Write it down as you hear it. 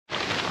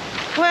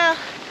Well,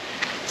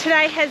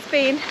 today has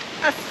been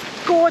a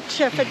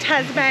scorcher for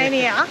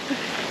Tasmania.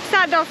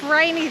 Started off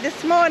rainy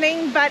this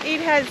morning, but it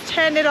has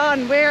turned it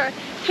on. We're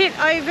hit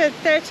over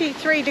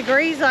 33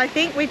 degrees, I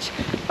think, which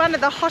one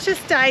of the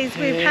hottest days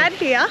we've had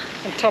here.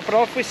 And top it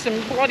off with some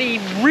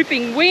bloody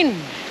ripping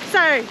wind.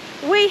 So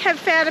we have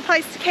found a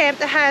place to camp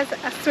that has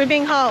a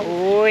swimming hole.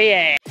 Oh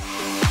yeah.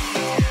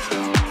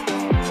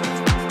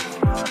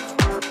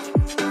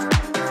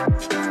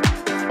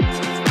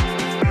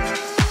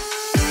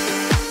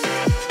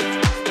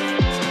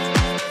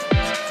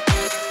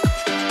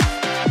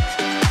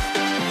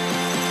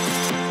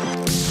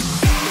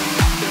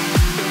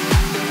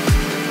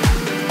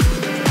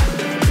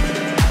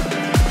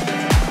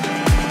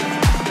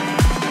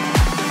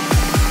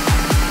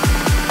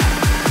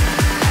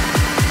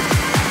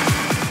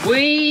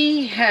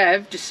 We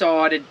have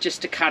decided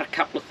just to cut a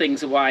couple of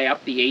things away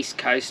up the east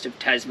coast of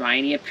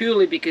Tasmania,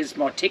 purely because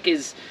my tick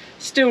is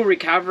still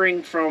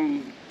recovering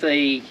from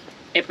the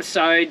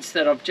episodes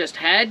that I've just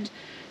had,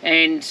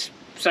 and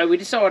so we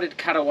decided to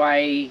cut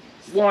away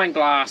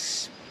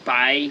Wineglass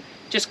Bay,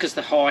 just because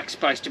the hike's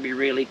supposed to be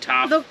really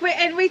tough. Look,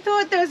 and we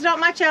thought there was not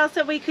much else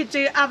that we could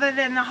do other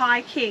than the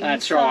hiking.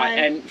 That's right,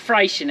 and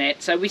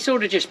Freycinet, so we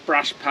sort of just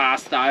brushed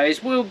past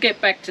those. We'll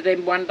get back to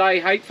them one day,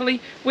 hopefully.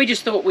 We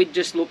just thought we'd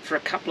just look for a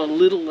couple of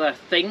little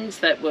things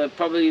that were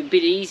probably a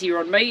bit easier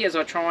on me as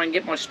I try and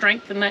get my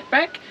strength and that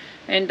back,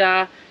 and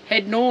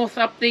head north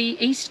up the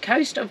east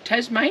coast of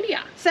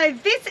Tasmania. So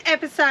this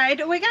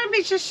episode, we're going to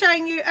be just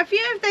showing you a few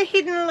of the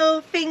hidden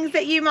little things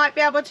that you might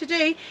be able to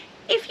do.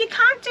 If you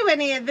can't do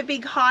any of the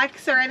big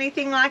hikes or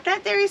anything like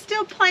that, there is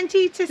still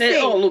plenty to see.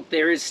 Oh look,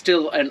 there is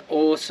still an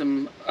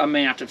awesome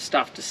amount of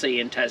stuff to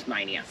see in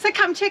Tasmania. So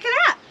come check it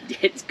out.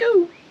 Let's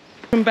go.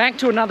 Welcome back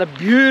to another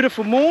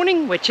beautiful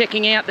morning. We're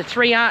checking out the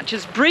Three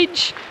Arches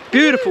Bridge.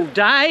 Beautiful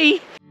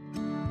day.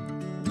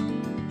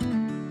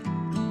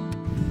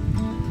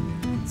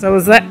 So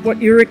is that what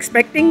you were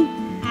expecting?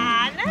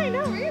 No,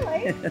 not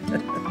really.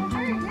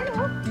 Very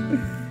little.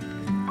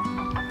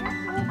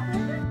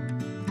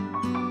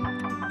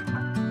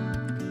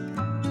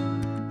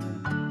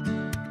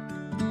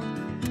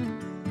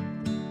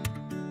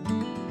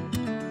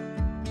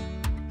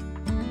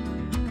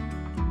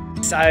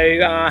 So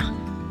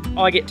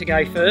I get to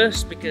go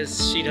first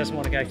because she doesn't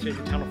want to go through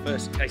the tunnel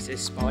first in case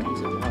there's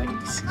spideys or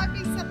whiteys. Might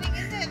be something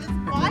in there that's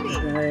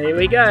bitey. Here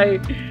we go.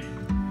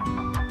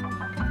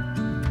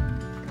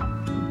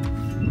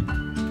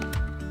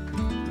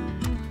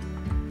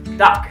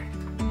 Duck.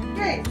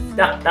 Goose.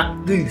 Duck,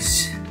 duck,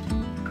 goose.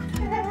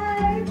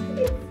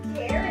 It's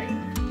scary.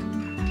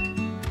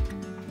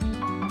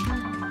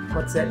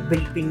 What's that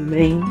beeping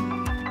mean?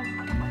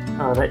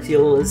 Oh, that's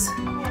yours.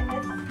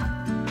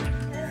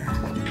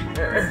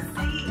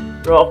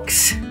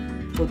 Rocks.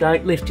 Well,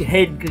 don't lift your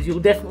head because you'll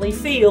definitely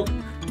feel.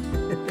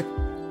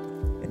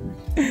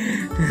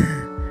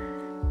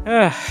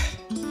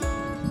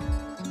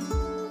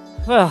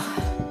 Well,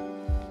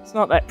 it's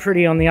not that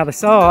pretty on the other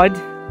side,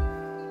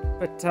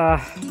 but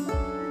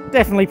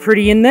definitely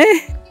pretty in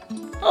there.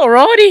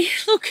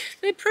 Alrighty, look,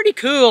 they're pretty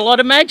cool. I'd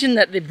imagine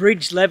that the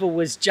bridge level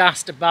was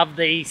just above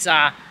these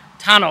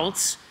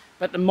tunnels,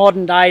 but the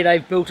modern day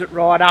they've built it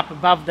right up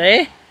above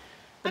there.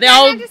 But I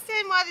don't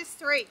understand why there's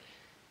three.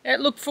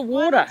 Look for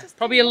water.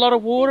 Probably a lot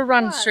of water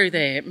runs through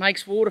there. It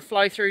makes water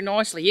flow through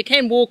nicely. You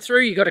can walk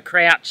through, you've got to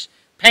crouch.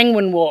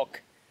 Penguin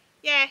walk.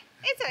 Yeah,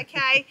 it's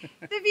okay.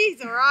 The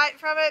view's alright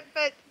from it,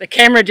 but... The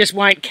camera just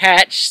won't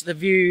catch the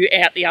view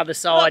out the other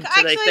side look,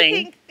 to the thing. I actually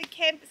think the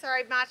camp...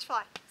 Sorry,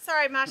 Marchfly.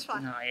 Sorry,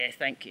 Marchfly. Oh yeah,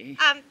 thank you.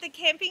 The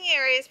camping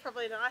area is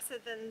probably nicer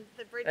than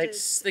the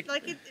bridges.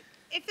 Like,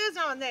 if there was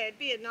no one there, it'd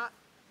be a nice...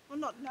 Well,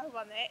 not no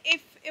one there.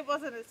 If it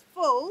wasn't as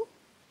full...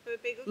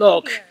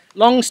 Look,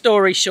 long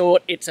story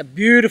short, it's a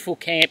beautiful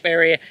camp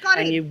area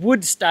and you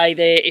would stay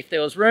there if there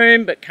was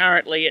room, but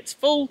currently it's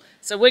full,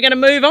 so we're going to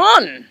move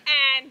on.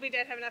 And we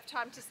don't have enough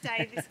time to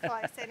stay this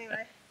close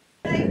anyway.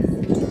 Thanks.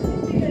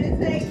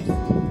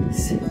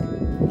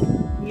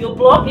 You're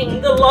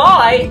blocking the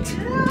light.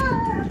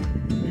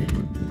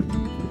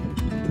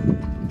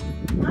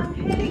 I'm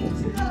heading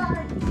to the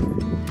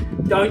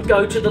light. Don't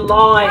go to the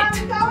light.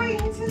 I'm going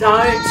to the light.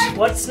 light.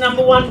 What's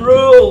number one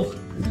rule?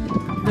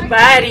 The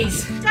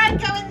baddies. Don't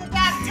go in the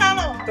dark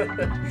tunnel.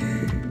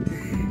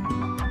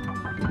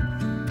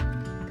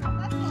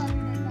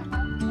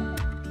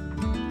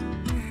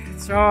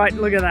 That's right,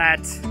 look at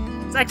that.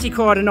 It's actually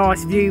quite a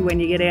nice view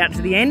when you get out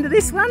to the end of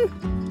this one.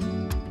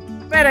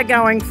 Better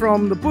going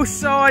from the bush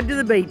side to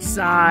the beach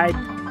side.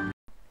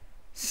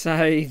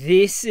 So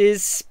this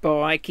is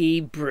Spiky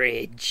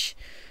Bridge.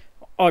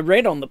 I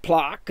read on the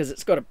plaque, because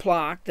it's got a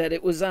plaque, that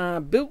it was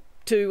built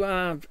to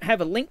have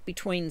a link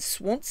between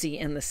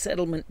Swansea and the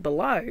settlement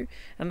below,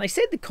 and they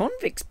said the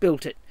convicts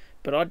built it,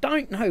 but I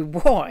don't know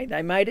why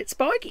they made it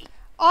spiky.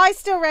 I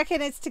still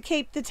reckon it's to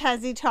keep the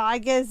Tassie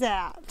tigers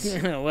out.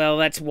 Well,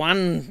 that's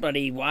one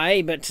bloody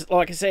way, but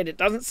like I said, it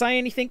doesn't say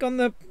anything on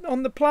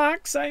the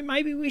plaque, so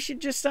maybe we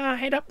should just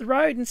head up the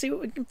road and see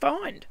what we can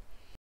find.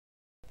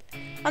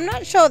 I'm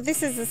not sure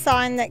this is a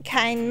sign that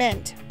Cain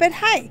meant, but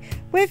hey,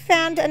 we've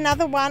found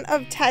another one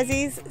of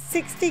Tassie's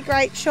 60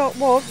 great short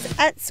walks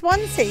at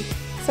Swansea.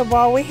 So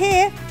while we're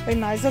here, we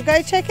might as well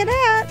go check it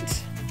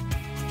out.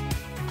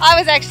 I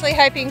was actually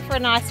hoping for a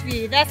nice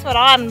view. That's what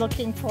I'm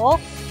looking for.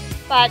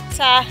 But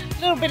a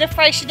little bit of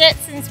fraichette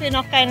since we're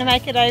not going to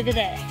make it over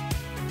there.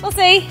 We'll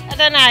see, I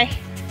don't know.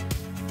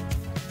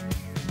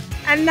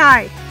 And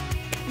no,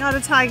 not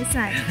a tiger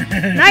snake.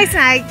 No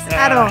snakes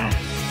at all.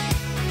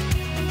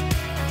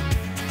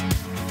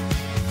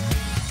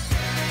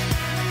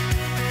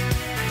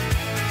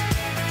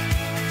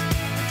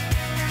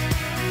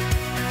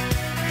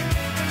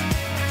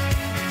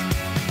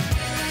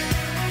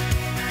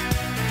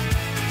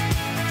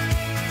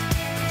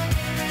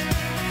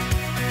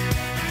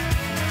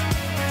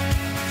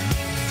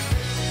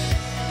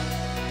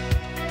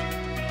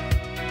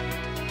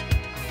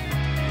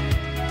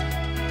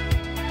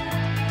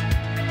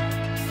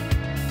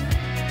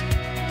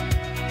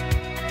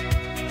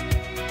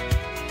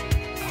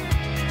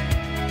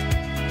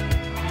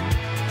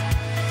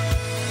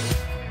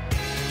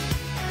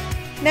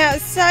 Now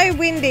it's so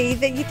windy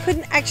that you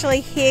couldn't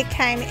actually hear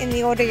Cain in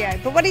the audio,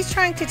 but what he's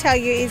trying to tell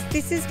you is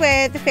this is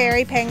where the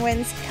fairy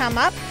penguins come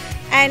up,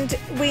 and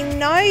we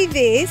know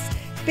this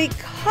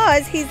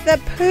because he's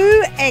the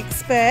poo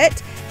expert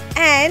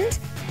and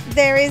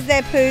there is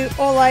their poo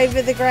all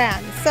over the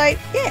ground. So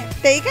yeah,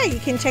 there you go, you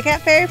can check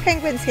out fairy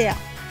penguins here.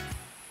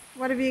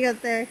 What have you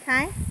got there,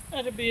 Cain?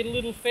 That'd be a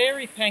little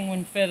fairy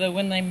penguin feather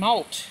when they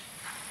molt.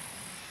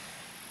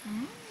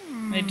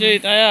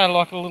 They are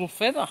like a little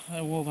feather.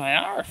 Well, they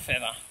are a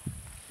feather.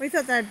 We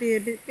thought they'd be a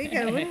bit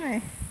bigger, wouldn't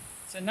we?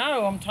 So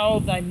no, I'm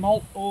told they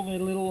molt all their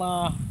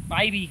little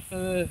baby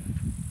fur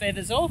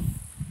feathers off,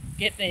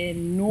 get their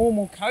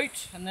normal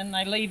coat, and then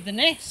they leave the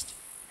nest.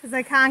 Because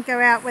they can't go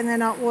out when they're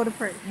not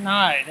waterproof.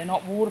 No, they're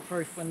not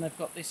waterproof when they've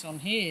got this on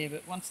here,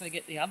 but once they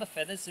get the other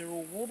feathers, they're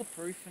all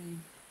waterproof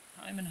and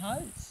home and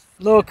hose.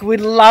 Look,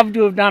 we'd love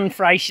to have done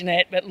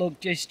fraichette, but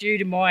look, just due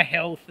to my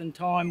health and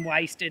time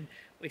wasted,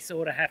 we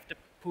sort of have to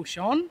push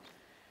on,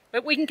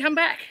 but we can come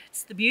back.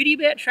 It's the beauty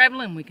about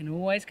travelling, we can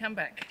always come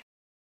back.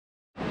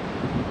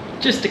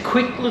 Just a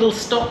quick little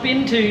stop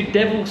into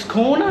Devil's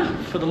Corner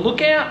for the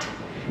lookout.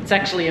 It's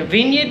actually a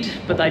vineyard,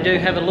 but they do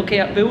have a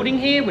lookout building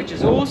here, which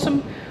is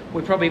awesome.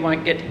 We probably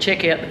won't get to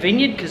check out the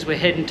vineyard because we're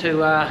heading to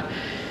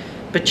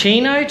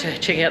Bacino to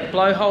check out the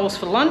blowholes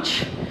for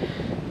lunch.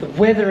 The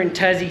weather in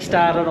Tassie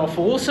started off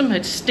awesome.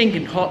 It's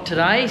stinking hot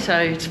today, so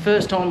it's the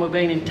first time we've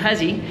been in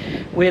Tassie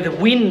where the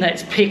wind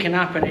that's picking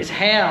up and is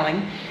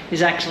howling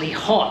is actually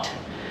hot.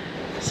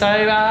 So,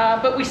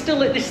 but we still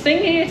lit this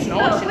thing here. It's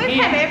nice. Look, we've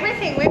had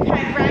everything. We've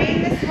had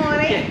rain this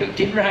morning. Yeah, it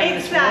did rain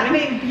this morning.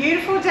 It's been a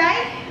beautiful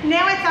day.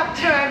 Now it's up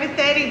to over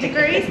 30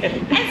 degrees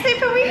and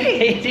super windy.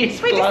 It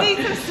is. We just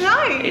need some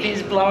snow. It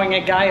is blowing a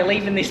gale.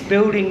 Even this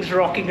building's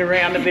rocking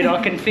around a bit.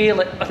 I can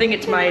feel it. I think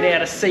it's made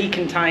out of sea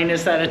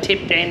containers that are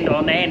tipped end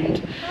on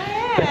end. Oh,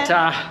 yeah. But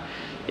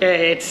yeah,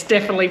 it's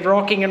definitely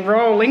rocking and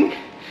rolling.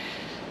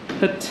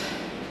 But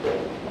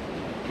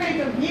pretty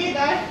good view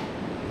though.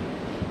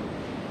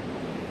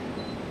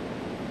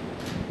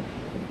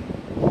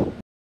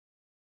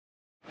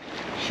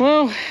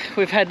 well,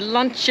 we've had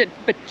lunch at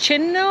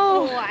Bacino.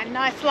 Oh, a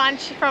nice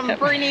lunch from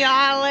Bruny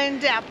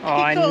Island. Our pickled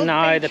I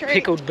know, beetroot. the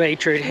pickled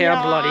beetroot, how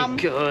Yum.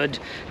 bloody good.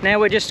 Now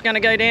we're just going to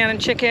go down and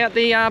check out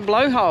the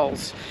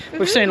blowholes.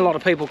 We've seen a lot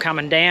of people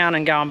coming down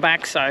and going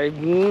back, so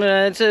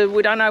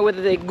we don't know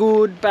whether they're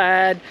good,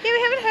 bad. Yeah,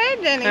 we haven't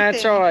heard anything.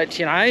 That's right,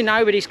 you know,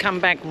 nobody's come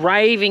back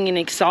raving in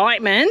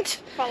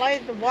excitement. Follow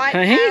the white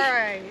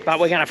arrows. But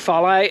we're going to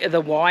follow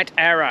the white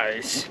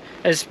arrows.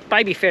 There's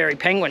baby fairy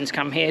penguins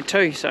come here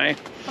too, so.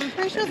 I'm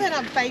pretty sure they're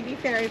not baby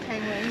fairy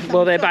penguins.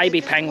 Well, they're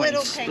baby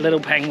penguins, little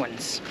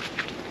penguins.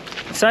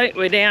 So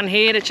we're down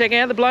here to check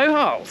out the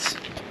blowholes.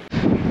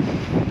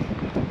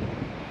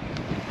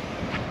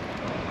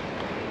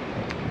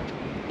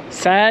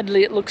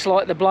 Sadly, it looks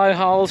like the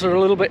blowholes are a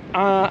little bit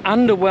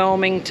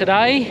underwhelming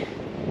today.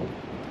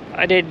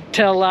 I did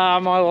tell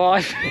my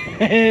wife,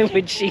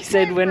 which she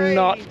said we're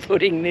not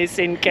putting this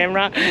in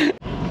camera.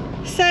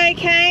 So,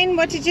 Cain,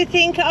 what did you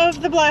think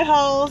of the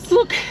blowholes?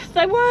 Look,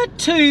 they weren't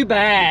too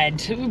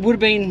bad. It would have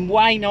been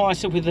way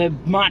nicer with a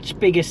much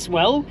bigger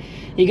swell.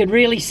 You could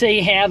really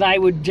see how they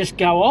would just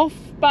go off,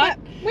 but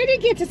we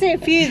did get to see a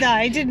few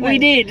though, didn't we? We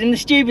did, and the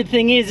stupid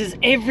thing is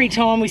every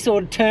time we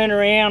sort of turn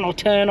around or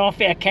turn off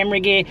our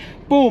camera gear,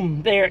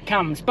 boom, there it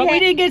comes. But we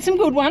did get some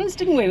good ones,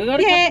 didn't we? We got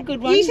a couple of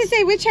good ones. You should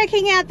see, we're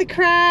checking out the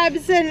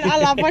crabs, and I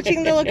love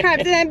watching the little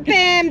crabs, and then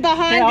bam,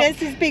 behind us,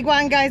 this big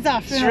one goes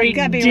off. It's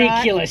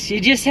ridiculous. You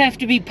just have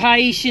to be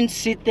patient,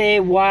 sit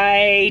there,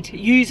 wait,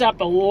 use up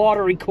a lot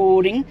of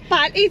recording.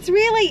 But it's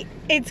really,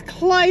 it's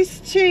close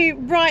to,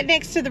 right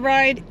next to the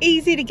road,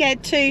 easy to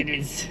get to. It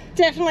is.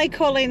 Definitely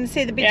call in and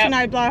see the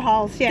Bacino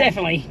blowholes. Yeah.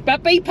 Definitely.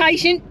 But be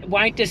patient, it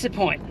won't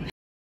disappoint.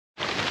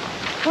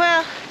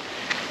 Well,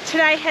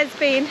 today has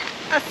been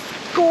a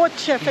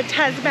scorcher for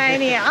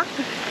Tasmania.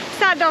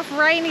 Started off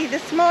rainy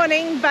this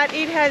morning, but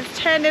it has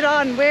turned it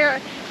on.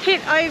 We're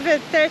hit over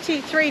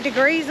 33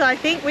 degrees, I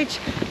think, which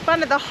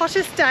one of the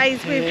hottest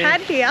days we've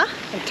had here.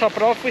 And top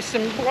it off with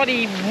some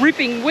bloody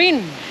ripping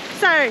wind.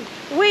 So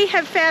we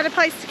have found a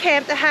place to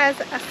camp that has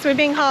a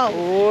swimming hole.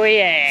 Oh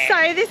yeah.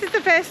 So this is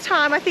the first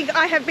time I think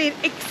I have been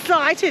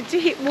excited to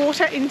hit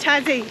water in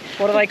Tassie.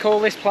 What do they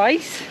call this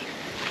place?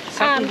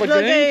 Something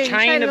lagoon?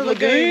 Chain of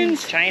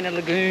lagoons. Chain of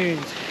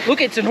lagoons. Look,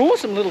 it's an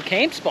awesome little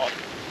camp spot.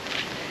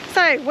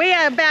 So we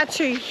are about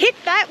to hit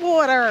that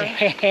water.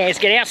 Let's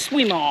get our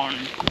swim on.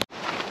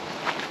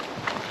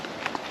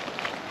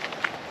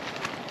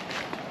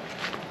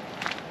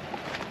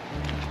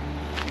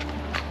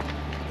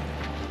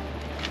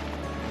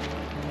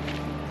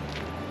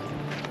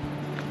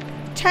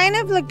 Chain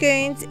of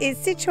Lagoons is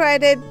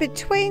situated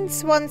between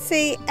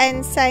Swansea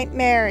and St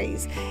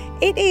Mary's.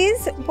 It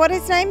is what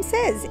its name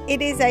says.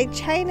 It is a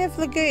chain of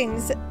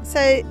lagoons,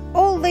 so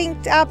all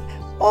linked up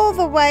all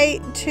the way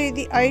to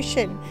the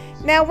ocean.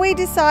 Now we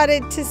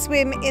decided to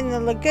swim in the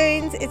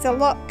lagoons. It's a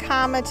lot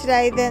calmer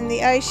today than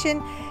the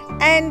ocean,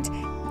 and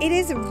it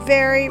is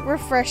very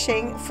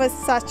refreshing for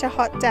such a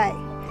hot day.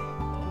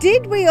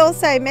 Did we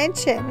also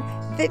mention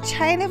that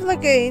Chain of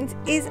Lagoons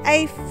is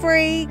a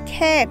free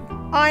camp?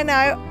 I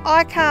know,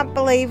 I can't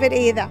believe it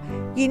either.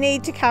 You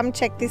need to come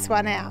check this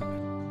one out.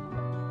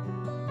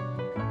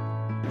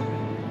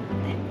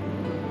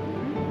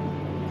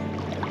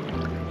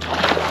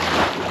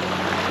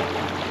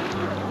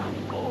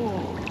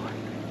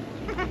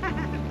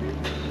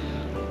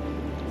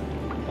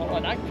 Oh, I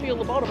don't feel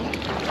the bottom.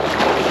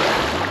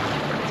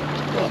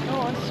 Oh,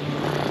 nice.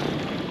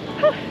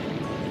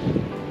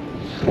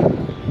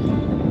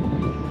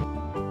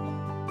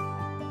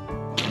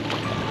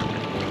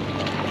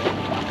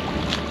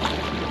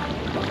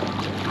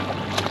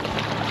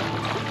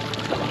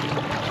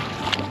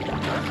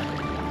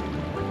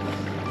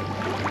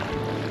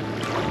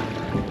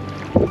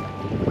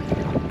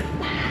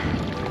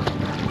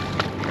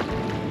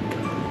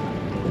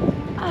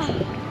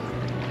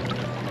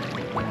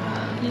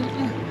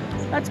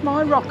 That's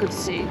my rocket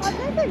seat. Oh,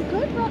 that's a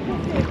good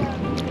rocket seat.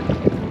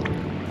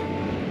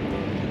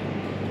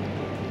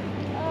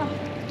 Oh.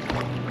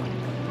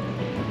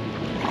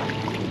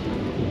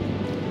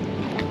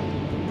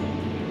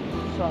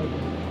 So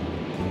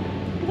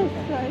good.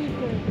 That's so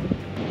good.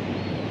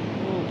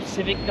 Oh,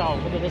 Pacific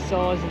Gold. Look at the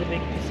size of the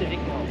big Pacific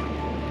Gold.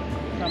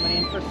 Coming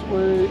in for a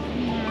swoop.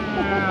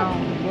 Wow.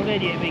 Look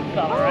at you, big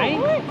fella, eh?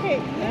 Look at you.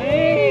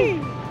 Hey.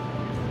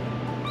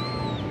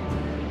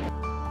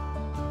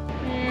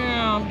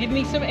 Give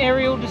me some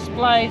aerial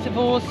displays of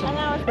awesome.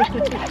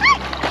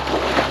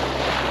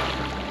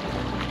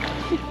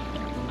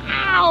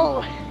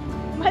 Ow!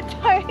 My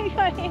toe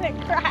got in a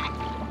crack.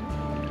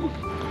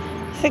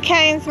 So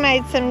Cain's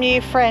made some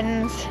new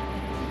friends.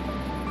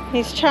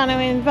 He's trying to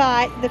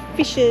invite the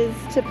fishes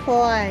to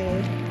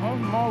play.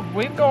 Oh,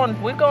 we've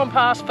gone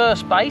past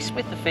first base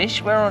with the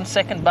fish. We're on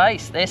second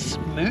base. They're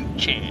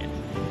smooching,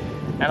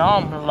 and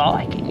I'm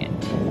liking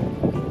it.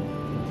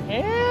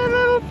 Yeah,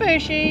 little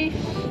fishies.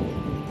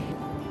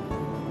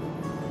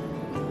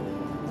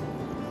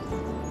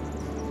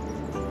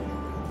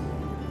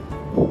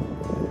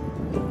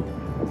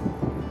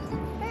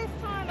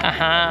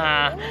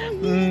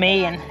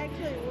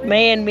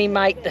 Me and me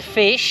mate the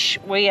fish,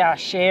 we are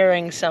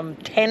sharing some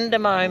tender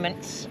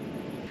moments.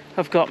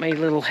 I've got me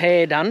little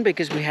hair done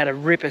because we had a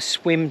ripper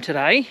swim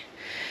today.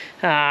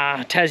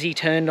 Tassie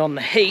turned on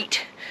the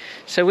heat,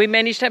 so we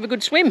managed to have a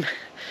good swim.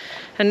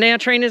 And now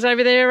Trina's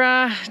over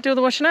there doing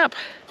the washing up.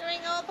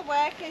 Doing all the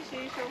work as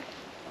usual.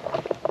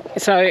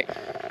 So,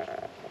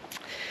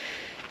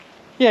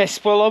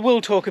 yes, well I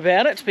will talk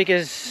about it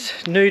because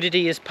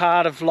nudity is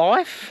part of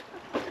life.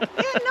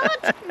 You're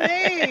not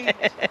nude.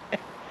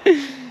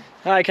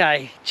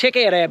 Okay, check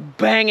out our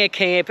banger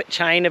camp at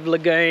Chain of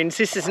Lagoons.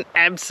 This is an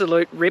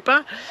absolute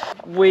ripper.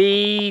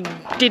 We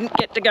didn't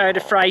get to go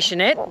to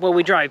Freycinet. Well,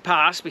 we drove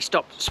past. We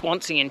stopped at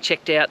Swansea and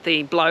checked out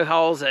the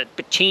blowholes at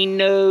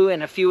Bacino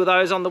and a few of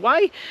those on the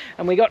way.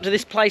 And we got to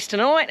this place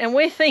tonight and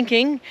we're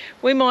thinking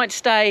we might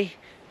stay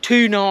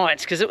 2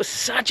 nights because it was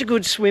such a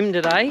good swim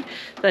today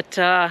that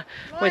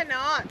why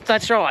not?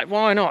 That's right,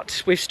 why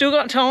not? We've still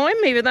got time,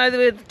 even though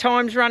the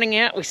time's running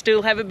out, we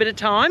still have a bit of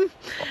time,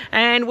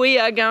 and we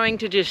are going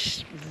to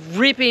just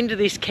rip into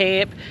this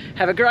camp,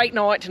 have a great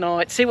night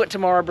tonight, see what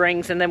tomorrow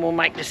brings, and then we'll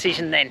make a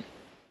decision then.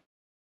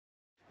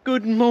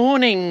 Good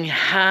morning.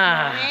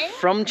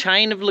 From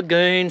Chain of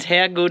Lagoons,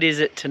 how good is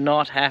it to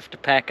not have to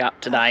pack up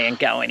today and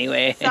go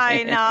anywhere? So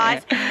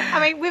nice. I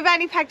mean, we've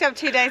only packed up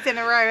 2 days in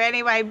a row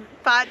anyway,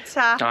 but...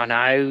 I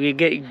know, you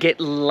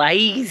get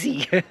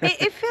lazy.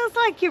 it feels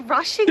like you're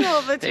rushing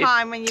all the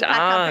time when you pack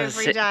up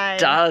every day. It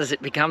does,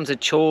 it becomes a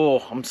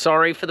chore. I'm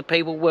sorry for the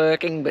people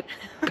working, but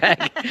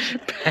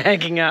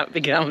packing up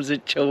becomes a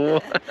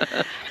chore.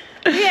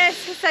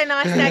 Yes, it's so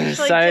nice to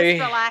actually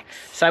just relax.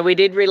 So we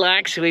did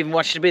relax. We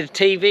watched a bit of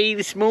TV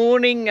this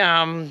morning,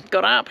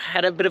 got up,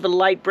 had a bit of a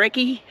late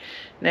brekkie,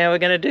 Now we're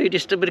going to do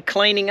just a bit of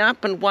cleaning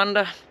up and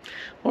wonder,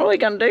 what are we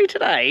going to do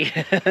today?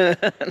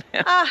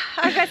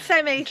 I've got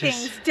so many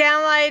things.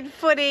 Download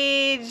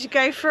footage,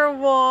 go for a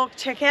walk,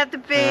 check out the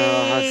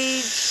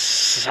beach.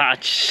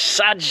 Such.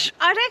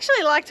 I'd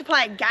actually like to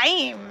play a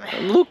game.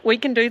 Look, we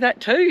can do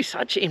that too.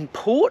 Such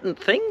important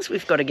things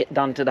we've got to get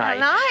done today. I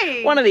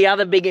know. One of the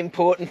other big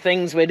important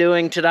things we're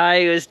doing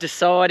today is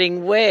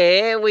deciding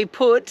where we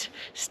put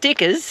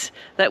stickers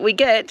that we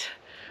get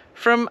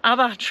from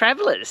other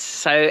travellers.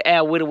 So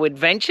our Whittle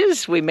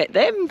Adventures, we met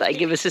them, they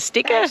give us a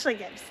sticker. They actually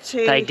gave us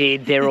 2. They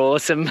did, they're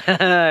awesome.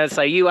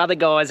 So you other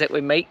guys that we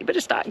meet, you better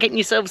start getting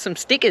yourself some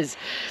stickers.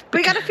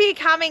 We got a few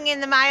coming in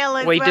the mail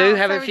as well. We do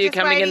have so a few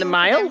coming in the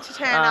mail.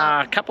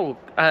 A couple,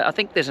 I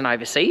think there's an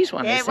overseas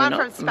one. Yeah, one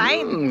from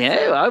Spain.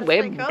 Yeah,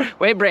 so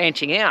we're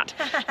branching out.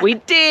 We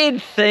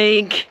did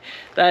think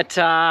that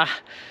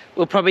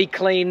we'll probably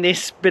clean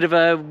this bit of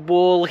a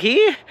wall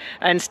here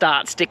and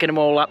start sticking them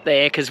all up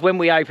there, because when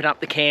we open up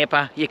the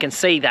camper you can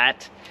see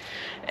that.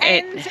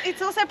 And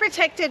it's also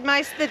protected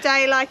most of the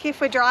day, like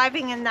if we're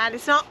driving and that,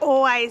 it's not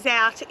always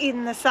out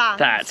in the sun.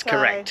 That's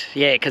correct.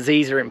 Yeah, because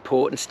these are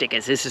important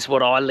stickers. This is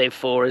what I live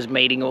for, is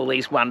meeting all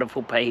these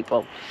wonderful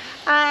people.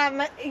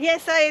 Yeah,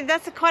 so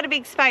that's quite a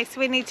big space.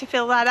 We need to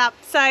fill that up.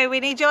 So we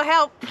need your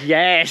help.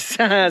 Yes,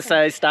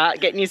 so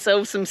start getting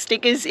yourself some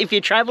stickers. If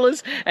you're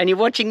travellers and you're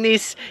watching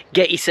this,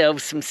 get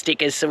yourselves some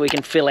stickers so we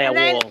can fill our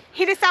wall.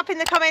 Hit us up in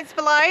the comments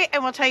below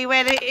and we'll tell you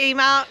where to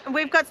email.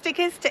 We've got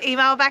stickers to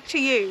email back to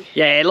you.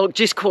 Yeah, look,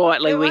 just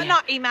quietly. Well,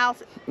 not email,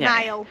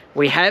 mail.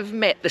 We have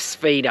met the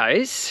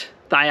Speedos.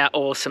 They are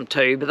awesome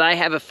too, but they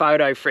have a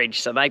photo fridge,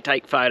 so they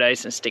take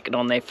photos and stick it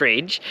on their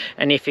fridge.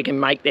 And if you can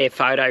make their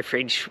photo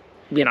fridge,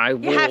 you know,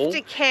 you have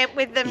to camp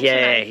with them.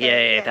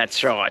 Yeah,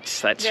 that's right.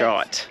 That's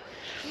right.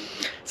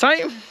 So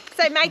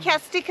make our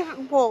sticker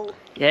wall.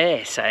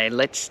 Yeah, so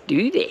let's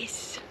do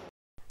this.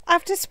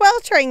 After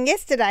sweltering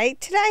yesterday,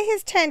 today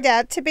has turned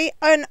out to be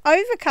an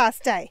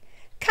overcast day.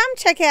 Come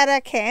check out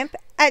our camp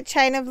at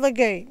Chain of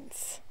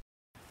Lagoons.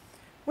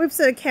 We've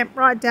sort of camped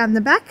right down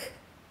the back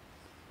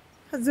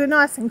because we're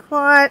nice and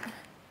quiet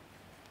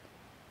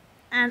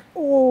and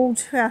all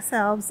to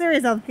ourselves. There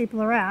is other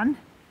people around,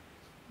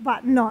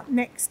 but not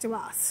next to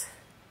us.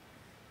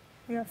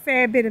 We've got a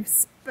fair bit of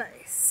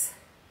space.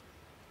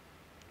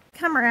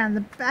 Come around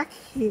the back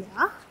here.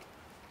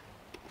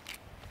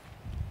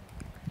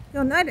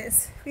 You'll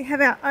notice we have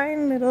our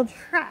own little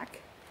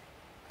track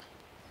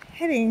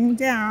heading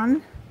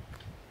down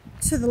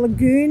to the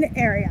lagoon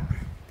area.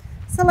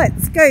 So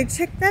let's go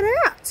check that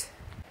out.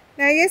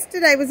 Now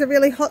yesterday was a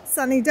really hot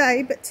sunny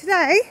day, but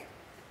today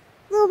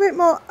a little bit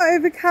more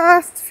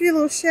overcast, a few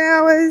little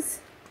showers.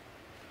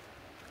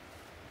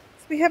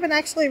 So we haven't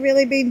actually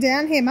really been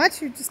down here much,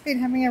 we've just been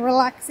having a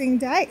relaxing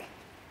day.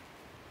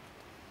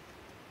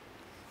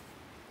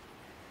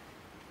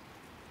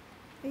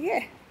 But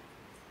yeah,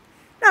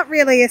 not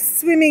really a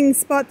swimming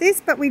spot this,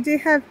 but we do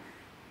have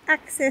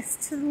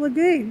access to the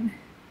lagoon.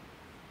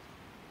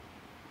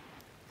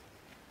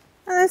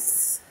 And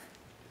that's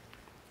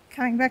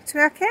coming back to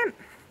our camp.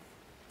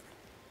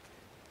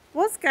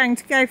 Was going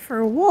to go for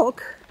a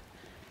walk,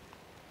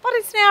 but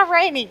it's now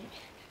raining.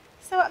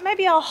 So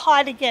maybe I'll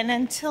hide again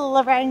until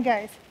the rain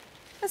goes.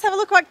 Let's have a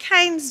look what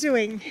Cain's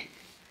doing.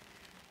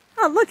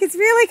 Oh look, it's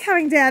really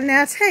coming down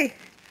now too.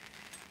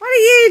 What are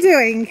you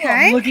doing,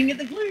 Cain? I'm looking at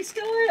the blue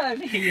sky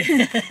over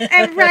here.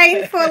 And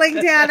rain falling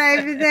down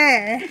over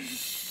there.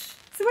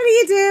 So what do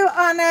you do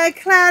on a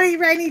cloudy,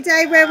 rainy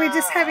day where we're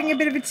just having a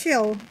bit of a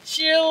chill?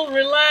 Chill,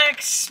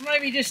 relax,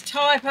 maybe just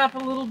type up a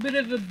little bit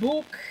of a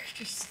book,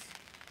 just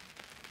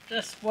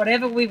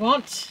whatever we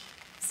want.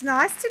 It's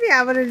nice to be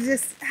able to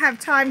just have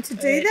time to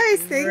do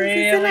those things,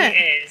 isn't it?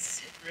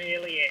 It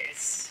really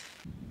is.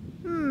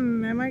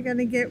 Am I going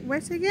to get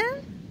wet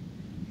again?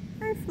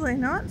 Hopefully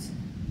not.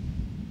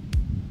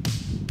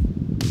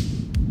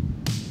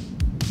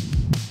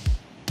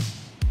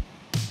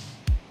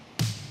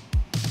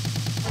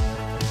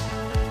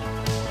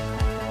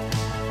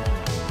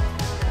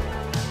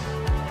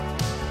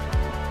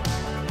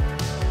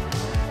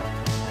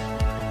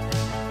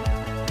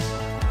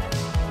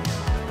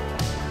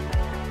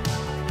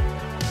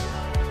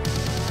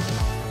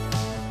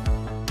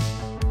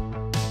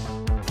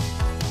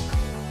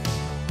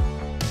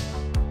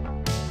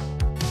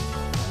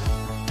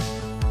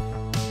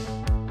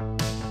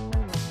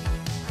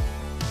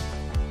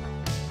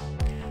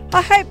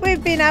 I hope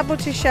we've been able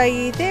to show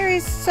you there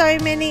is so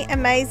many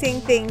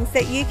amazing things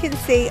that you can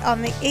see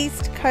on the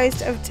east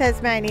coast of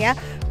Tasmania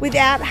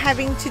without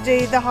having to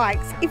do the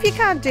hikes, if you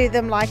can't do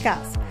them like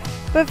us.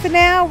 But for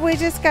now, we're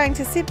just going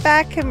to sit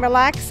back and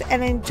relax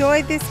and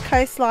enjoy this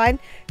coastline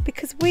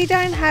because we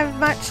don't have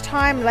much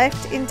time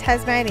left in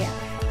Tasmania.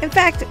 In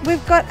fact,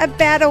 we've got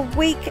about a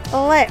week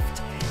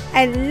left,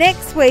 and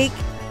next week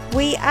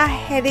we are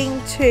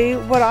heading to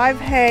what I've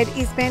heard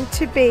is meant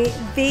to be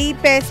the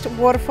best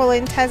waterfall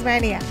in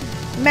Tasmania.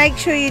 Make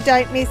sure you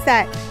don't miss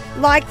that.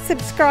 Like,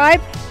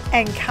 subscribe,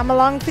 and come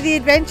along for the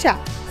adventure.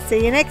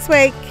 See you next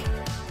week.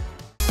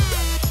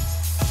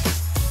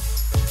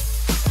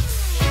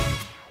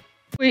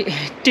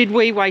 Did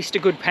we waste a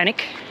good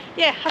panic?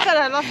 Yeah, I thought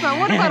I lost my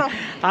water bottle.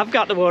 I've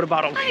got the water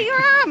bottle. Oh,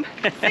 your arm.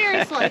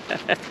 Seriously.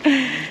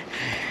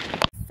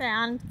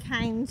 Found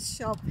Cain's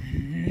shop.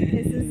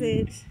 This is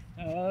it.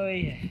 Oh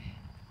yeah.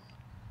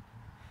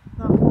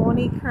 The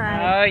horny crane.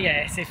 Oh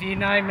yes, if you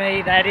know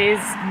me, that is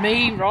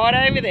me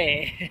right over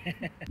there.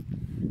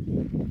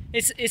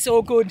 It's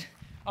all good.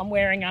 I'm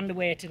wearing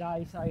underwear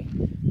today, so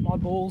my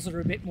balls are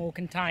a bit more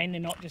contained.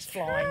 They're not just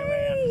flying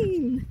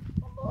around.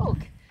 Oh, look,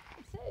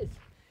 it says,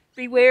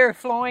 beware of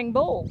flying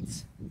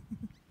balls.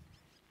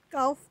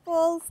 Golf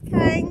balls,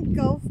 Cain,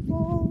 golf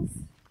balls.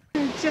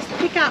 Just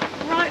pick up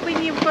right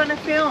when you're going to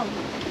film.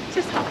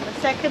 Just hold a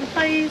second,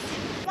 please.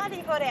 Bloody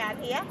hot out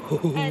here.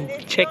 Ooh,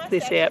 and check nice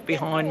this out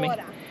behind me.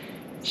 water.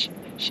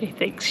 She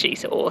thinks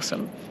she's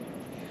awesome.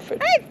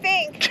 I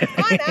think.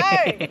 I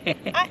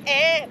know. I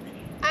am.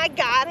 I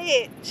got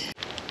it.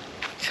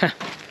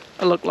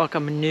 I look like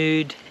I'm a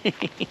nude. What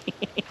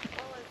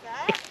was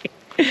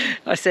that?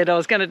 I said I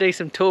was going to do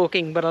some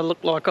talking, but I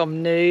look like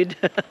I'm nude.